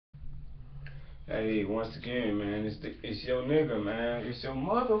Hey, once again, man, it's your nigga, man. It's your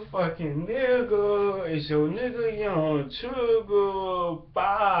motherfucking nigga. It's your nigga, Young Trigger.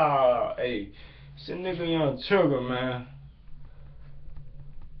 Bow. Hey, it's your nigga, Young Trigger, man.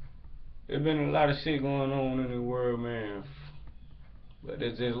 There's been a lot of shit going on in the world, man. But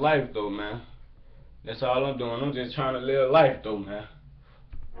it's just life, though, man. That's all I'm doing. I'm just trying to live life, though, man.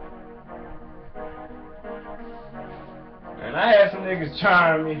 And I had some niggas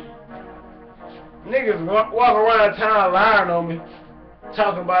trying me. Niggas walk around town lying on me,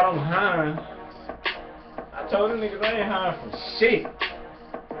 talking about I'm high. I told them niggas I ain't high from shit.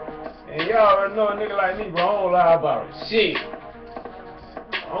 And y'all already know a nigga like me, bro, I don't lie about shit.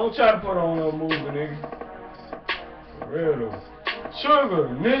 I don't try to put on no movie, nigga. For real though. Sugar,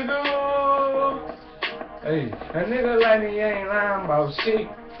 nigga. Hey, a nigga like me ain't lying about shit.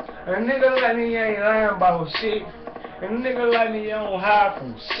 A nigga like me ain't lying about shit. A nigga like me don't hide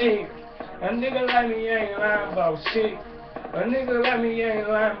from shit. A nigga like me ain't lying about shit. A nigga like me ain't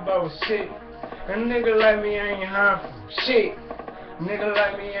lying about shit. A nigga like me ain't high from shit. A nigga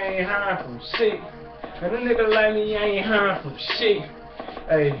like me ain't high from shit. And a nigga like me ain't high from shit.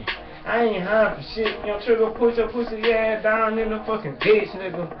 Hey, I ain't high from shit. Young Trigger, push your pussy ass down in the fucking ditch,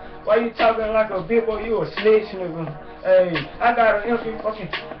 nigga. Why you talking like a bitch, boy? You a snitch, nigga. Hey, I got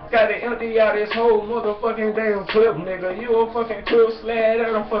an empty out this whole motherfucking damn clip, nigga. You a fucking clip slad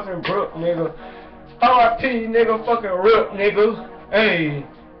and a fucking brook, nigga. R.I.P. nigga, fucking rip, nigga. Hey,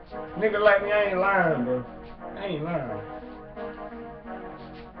 nigga like me, I ain't lying, bro. I ain't lying.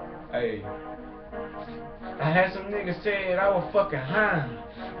 Hey, I had some niggas said I was fucking high.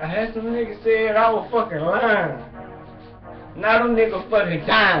 I had some niggas said I was fucking lying. Now them niggas fucking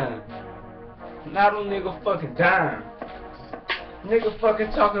dying. Now them niggas fucking dying. Nigga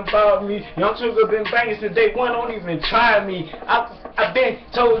fucking talking about me. Young Trigger been banging since day one, don't even try me. I been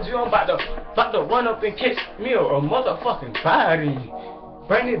told you I'm about to run up and catch me a motherfucking body.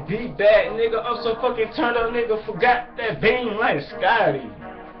 Bring it beat back, nigga. I'm so fucking turned up, nigga. Forgot that beam like Scotty.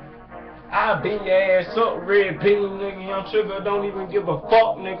 I beat your ass up, red beam, nigga. Young Trigger don't even give a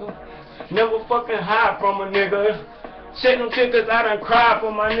fuck, nigga. Never fucking hide from a nigga. Shit them tickets, I done cried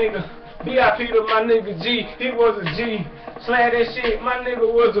for my nigga. VIP to my nigga G, he was a G. Slap that shit, my nigga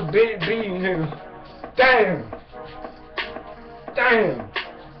was a big B, nigga. Damn. Damn.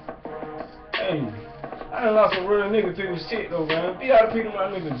 Hey, I done lost a real nigga to this shit though, man. VIP to my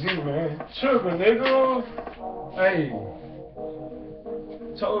nigga G, man. Trigger, nigga. Hey.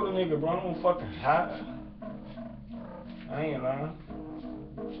 Told the nigga, bro, I'm fucking hot. I ain't lying.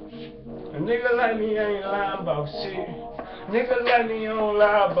 A nigga like me ain't lying about shit. Nigga like me don't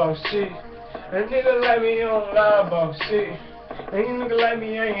lie about shit. A nigga like me don't lie about shit. And a nigga like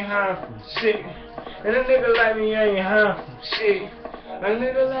me ain't high from shit. And a nigga like me ain't high from shit. A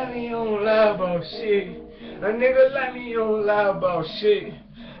nigga like me don't lie about shit. A nigga like me don't lie about shit.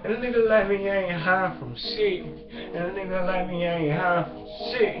 And a nigga like me ain't high from shit. And a nigga like me ain't high from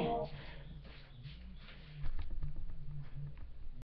shit.